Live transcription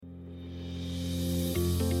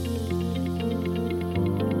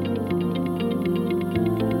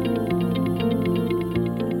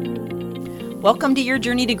Welcome to Your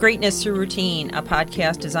Journey to Greatness Through Routine, a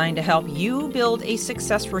podcast designed to help you build a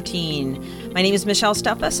success routine. My name is Michelle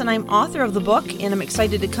Steffes, and I'm author of the book, and I'm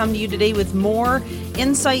excited to come to you today with more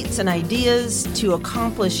insights and ideas to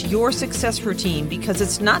accomplish your success routine, because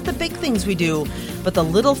it's not the big things we do, but the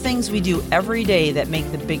little things we do every day that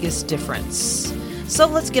make the biggest difference. So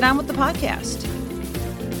let's get on with the podcast.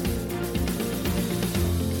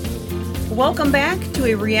 Welcome back to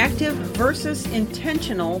a reactive versus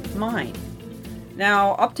intentional mind.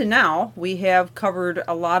 Now, up to now, we have covered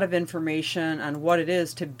a lot of information on what it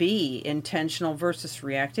is to be intentional versus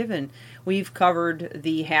reactive, and we've covered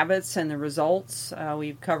the habits and the results.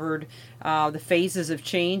 We've covered the phases of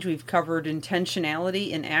change. We've covered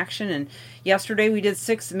intentionality in action, and yesterday we did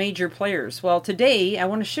 6 major players. Well, today I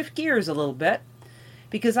want to shift gears a little bit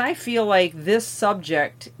because I feel like this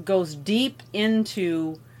subject goes deep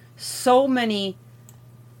into so many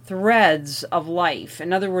threads of life.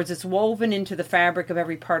 In other words, it's woven into the fabric of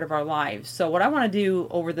every part of our lives. So what I want to do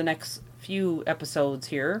over the next few episodes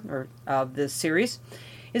here, or of this series,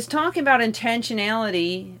 is talking about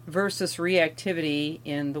intentionality versus reactivity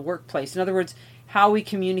in the workplace. In other words, how we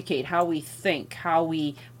communicate, how we think, how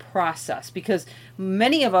we process. Because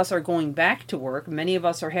many of us are going back to work. Many of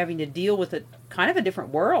us are having to deal with a kind of a different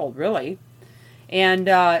world, really. And,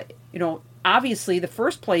 obviously, the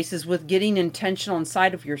first place is with getting intentional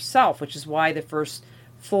inside of yourself, which is why the first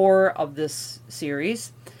 4 of this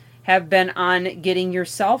series have been on getting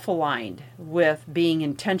yourself aligned with being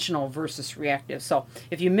intentional versus reactive. So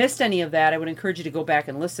if you missed any of that, I would encourage you to go back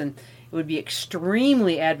and listen. It would be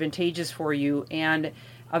extremely advantageous for you and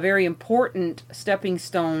a very important stepping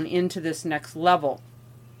stone into this next level.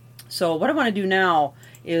 So what I want to do now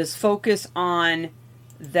is focus on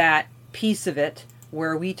that piece of it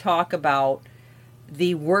where we talk about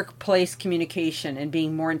the workplace communication and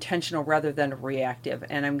being more intentional rather than reactive.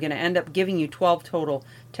 And I'm going to end up giving you 12 total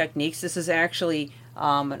techniques. This is actually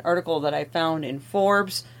an article that I found in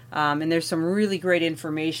Forbes, and there's some really great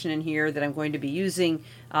information in here that I'm going to be using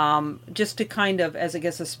just to kind of, as I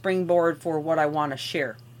guess, a springboard for what I want to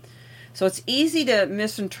share. So it's easy to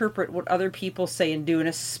misinterpret what other people say and do, and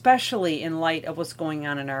especially in light of what's going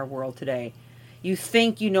on in our world today. You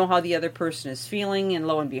think you know how the other person is feeling, and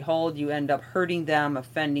lo and behold, you end up hurting them,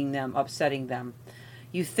 offending them, upsetting them.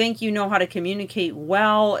 You think you know how to communicate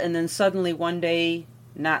well, and then suddenly one day,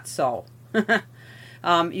 not so.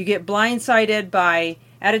 You get blindsided by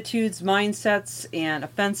attitudes, mindsets, and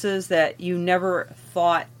offenses that you never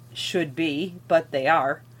thought should be, but they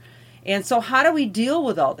are. And so how do we deal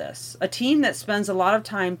with all this? A team that spends a lot of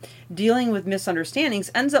time dealing with misunderstandings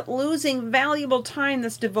ends up losing valuable time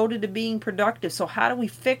that's devoted to being productive. So how do we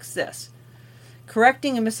fix this?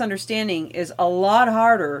 Correcting a misunderstanding is a lot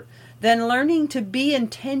harder than learning to be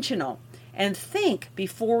intentional and think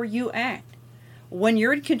before you act. When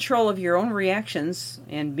you're in control of your own reactions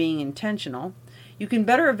and being intentional, you can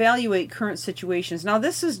better evaluate current situations. Now,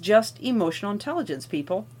 this is just emotional intelligence,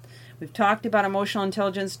 people. We've talked about emotional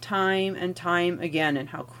intelligence time and time again, and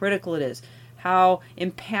how critical it is, how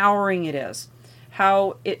empowering it is,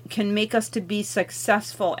 how it can make us to be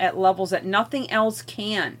successful at levels that nothing else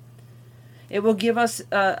can. It will give us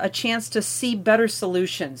a chance to see better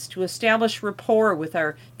solutions, to establish rapport with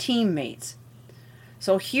our teammates.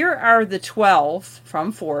 So here are the 12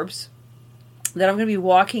 from Forbes that I'm going to be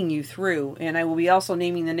walking you through, and I will be also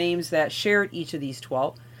naming the names that shared each of these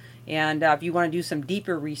 12. And if you want to do some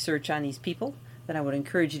deeper research on these people, then I would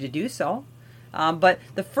encourage you to do so. But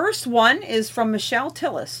the first one is from Michelle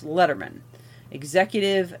Tillis Lederman,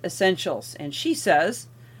 Executive Essentials. And she says,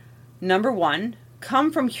 number 1,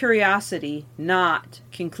 come from curiosity, not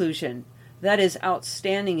conclusion. That is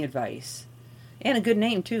outstanding advice. And a good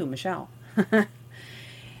name too, Michelle.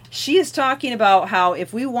 She is talking about how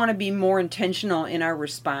if we want to be more intentional in our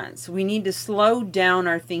response, we need to slow down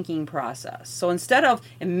our thinking process. So instead of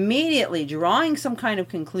immediately drawing some kind of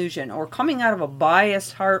conclusion or coming out of a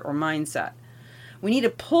biased heart or mindset, we need to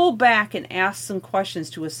pull back and ask some questions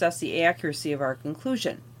to assess the accuracy of our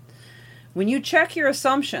conclusion. When you check your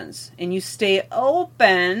assumptions and you stay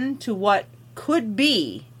open to what could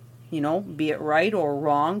be, be it right or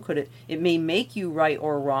wrong. It may make you right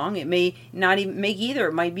or wrong. It may not even make either.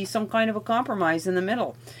 It might be some kind of a compromise in the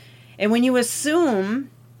middle. And when you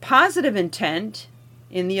assume positive intent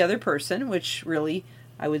in the other person, which really,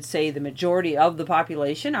 I would say the majority of the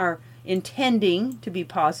population are intending to be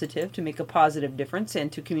positive, to make a positive difference, and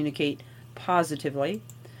to communicate positively,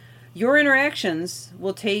 your interactions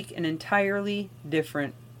will take an entirely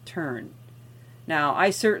different turn. Now, I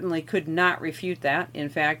certainly could not refute that. In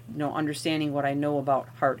fact, understanding what I know about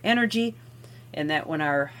heart energy and that when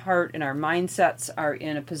our heart and our mindsets are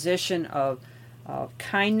in a position of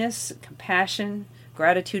kindness, compassion,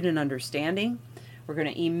 gratitude, and understanding, we're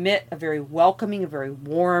going to emit a very welcoming, a very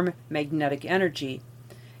warm magnetic energy.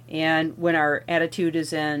 And when our attitude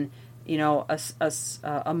is in,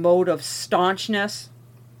 a mode of staunchness,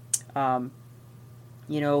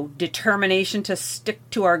 determination to stick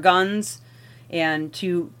to our guns and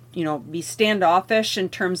to, be standoffish in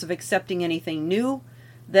terms of accepting anything new,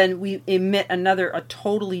 then we emit a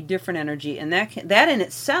totally different energy. And that in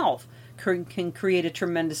itself can create a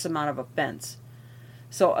tremendous amount of offense.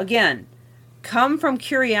 So again, come from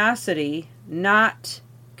curiosity, not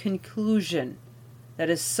conclusion. That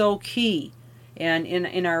is so key. And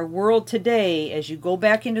in our world today, as you go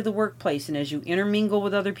back into the workplace and as you intermingle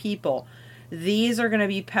with other people, these are going to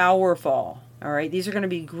be powerful. All right, these are going to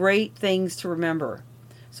be great things to remember.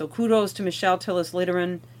 So kudos to Michelle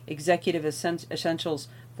Tillis-Lederman, Executive Essentials,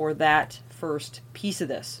 for that first piece of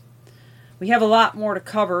this. We have a lot more to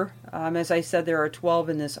cover. As I said, there are 12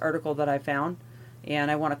 in this article that I found, and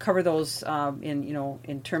I want to cover those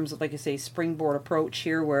in terms of, like I say, springboard approach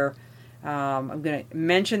here, where I'm going to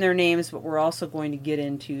mention their names, but we're also going to get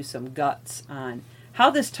into some guts on how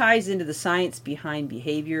this ties into the science behind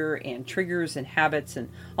behavior and triggers and habits and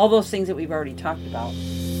all those things that we've already talked about.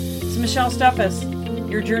 It's Michelle Steffes,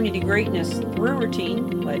 your journey to greatness through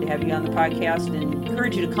routine. Glad to have you on the podcast and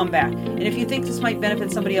encourage you to come back. And if you think this might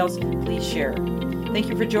benefit somebody else, please share. Thank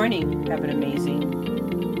you for joining. Have an amazing